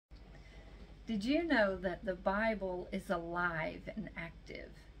Did you know that the Bible is alive and active?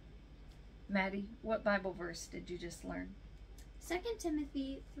 Maddie, what Bible verse did you just learn? 2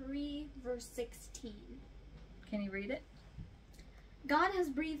 Timothy 3, verse 16. Can you read it? God has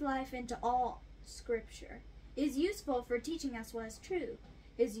breathed life into all Scripture. It is useful for teaching us what is true.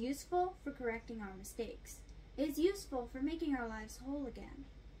 It is useful for correcting our mistakes. It is useful for making our lives whole again.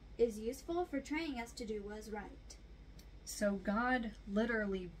 It is useful for training us to do what is right. So God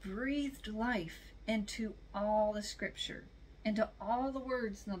literally breathed life into all the Scripture, into all the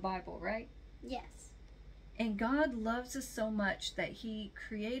words in the Bible, right? Yes. And God loves us so much that He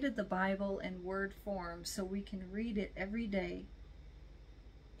created the Bible in word form so we can read it every day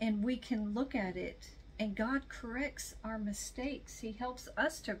and we can look at it, and God corrects our mistakes. He helps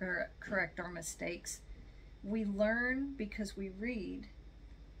us to correct our mistakes. We learn because we read,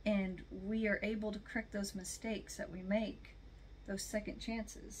 and we are able to correct those mistakes that we make, those second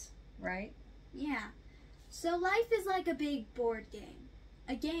chances, right? Yeah. So life is like a big board game,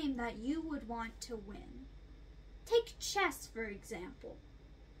 a game that you would want to win. Take chess, for example.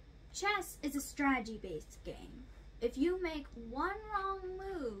 Chess is a strategy-based game. If you make one wrong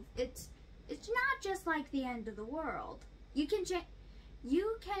move, it's not just like the end of the world. You can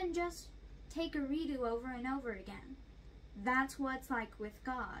just take a redo over and over again. That's what it's like with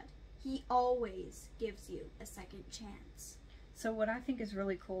God. He always gives you a second chance. So what I think is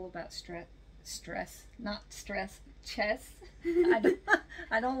really cool about chess.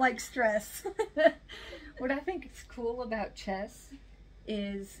 I don't like stress. What I think is cool about chess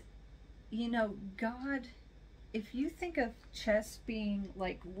is, God, if you think of chess being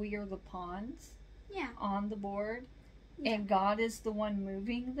like we are the pawns on the board, and God is the one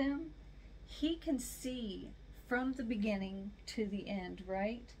moving them, He can see from the beginning to the end,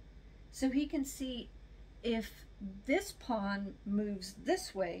 right? So He can see if this pawn moves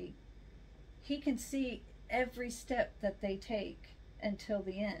this way, He can see every step that they take until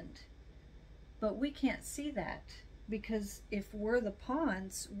the end. But we can't see that, because if we're the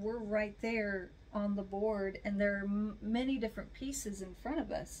pawns, we're right there on the board, and there are many different pieces in front of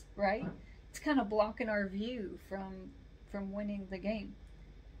us, right? It's kind of blocking our view from winning the game.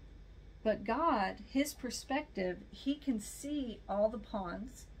 But God, His perspective, He can see all the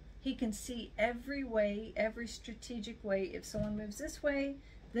pawns. He can see every way, every strategic way. If someone moves this way,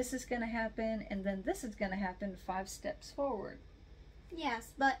 this is going to happen, and then this is going to happen 5 steps forward.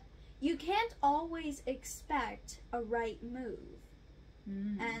 Yes, but you can't always expect a right move.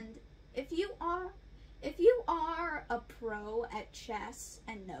 And if you are a pro at chess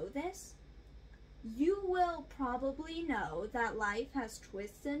and know this, you will probably know that life has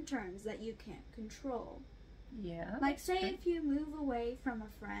twists and turns that you can't control. Yeah. Like say if you move away from a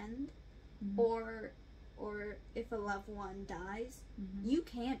friend, or if a loved one dies, you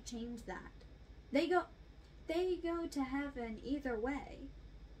can't change that. They go to heaven either way.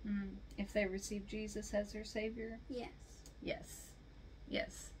 If they receive Jesus as their Savior? Yes. Yes.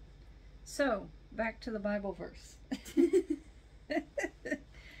 Yes. So, back to the Bible verse.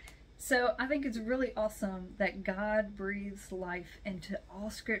 So, I think it's really awesome that God breathes life into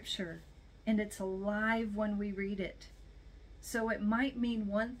all Scripture, and it's alive when we read it. So, it might mean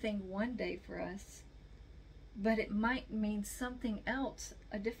one thing one day for us, but it might mean something else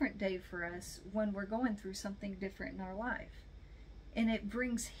a different day for us when we're going through something different in our life. And it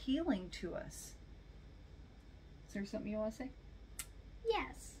brings healing to us. Is there something you want to say?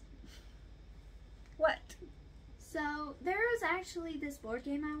 Yes. What? So, there was actually this board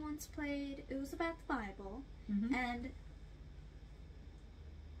game I once played. It was about the Bible. And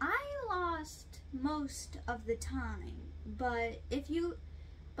I lost most of the time. But if you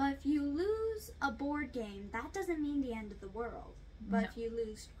lose a board game, that doesn't mean the end of the world. But if you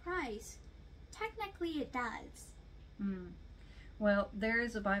lose Christ, technically it does. Well, there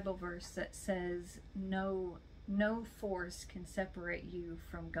is a Bible verse that says, no force can separate you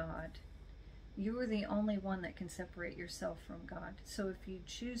from God. You are the only one that can separate yourself from God. So if you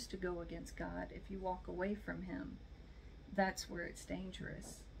choose to go against God, if you walk away from Him, that's where it's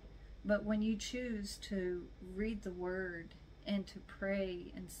dangerous. But when you choose to read the Word and to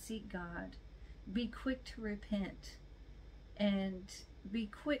pray and seek God, be quick to repent and be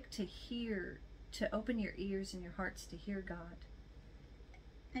quick to hear, to open your ears and your hearts to hear God.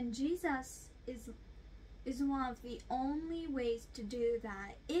 And Jesus is one of the only ways to do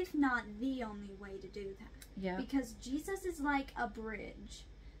that, if not the only way to do that. Yeah. Because Jesus is like a bridge.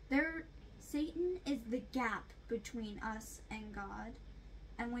 Satan is the gap between us and God.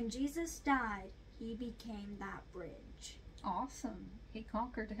 And when Jesus died, He became that bridge. Awesome. He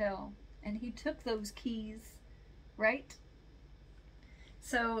conquered hell. And He took those keys, right?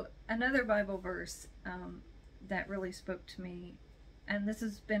 So another Bible verse that really spoke to me, and this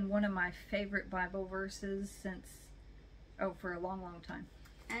has been one of my favorite Bible verses for a long, long time.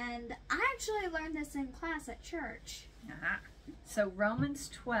 And I actually learned this in class at church. So Romans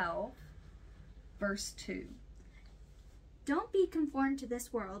 12, verse 2. Don't be conformed to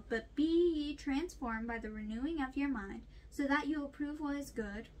this world, but be ye transformed by the renewing of your mind, so that you will prove what is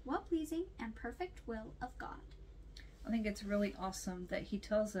good, well-pleasing, and perfect will of God. I think it's really awesome that he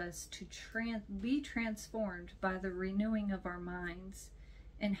tells us to be transformed by the renewing of our minds.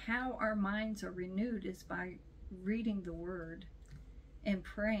 And how our minds are renewed is by reading the Word and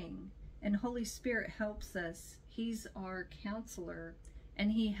praying. And Holy Spirit helps us. He's our counselor,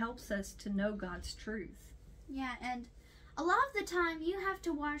 and he helps us to know God's truth. Yeah, and a lot of the time you have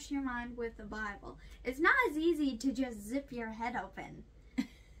to wash your mind with the Bible. It's not as easy to just zip your head open.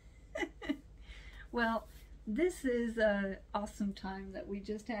 Well, this is an awesome time that we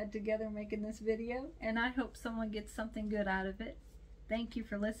just had together making this video, and I hope someone gets something good out of it. Thank you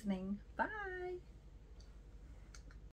for listening. Bye.